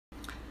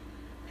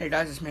Hey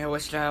guys, it's me,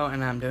 Wistow,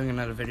 and I'm doing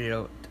another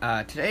video.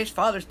 Today's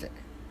Father's Day.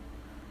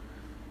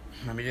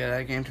 Let me do that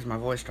again because my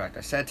voice cracked.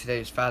 I said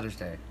today's Father's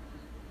Day.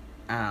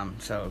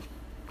 So,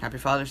 happy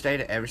Father's Day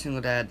to every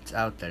single dad that's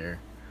out there.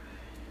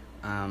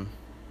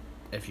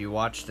 If you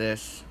watch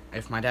this,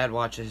 if my dad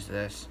watches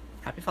this,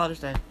 happy Father's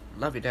Day.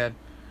 Love you, Dad.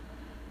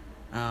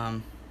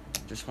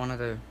 Just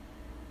wanted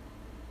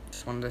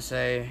to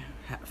say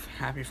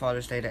happy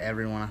Father's Day to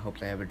everyone. I hope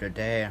they have a good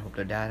day. I hope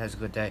their dad has a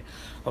good day.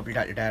 Hope you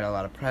got your dad a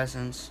lot of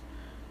presents.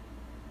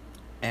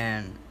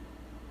 And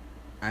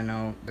I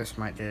know this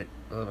might get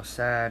a little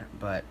sad,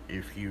 but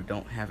if you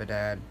don't have a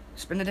dad,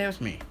 spend the day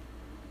with me.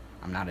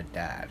 I'm not a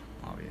dad,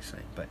 obviously,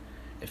 but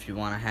if you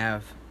want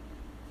to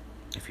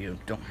if you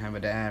don't have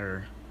a dad,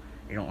 or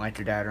you don't like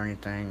your dad or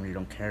anything, or you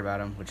don't care about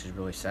him, which is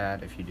really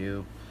sad if you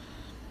do,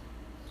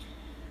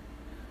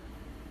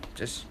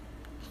 just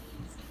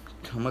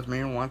come with me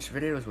and watch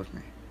videos with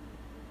me.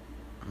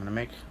 I'm going to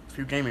make a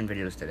few gaming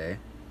videos today.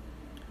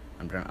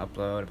 I'm going to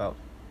upload about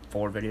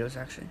 4 videos,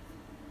 actually.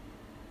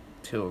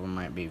 2 of them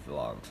might be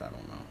vlogs, I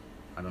don't know.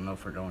 I don't know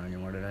if we're going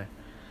anywhere today.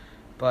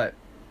 But,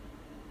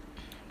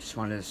 just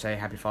wanted to say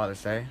happy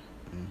Father's Day.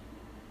 And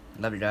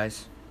love you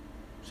guys.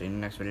 See you in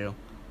the next video.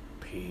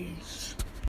 Peace.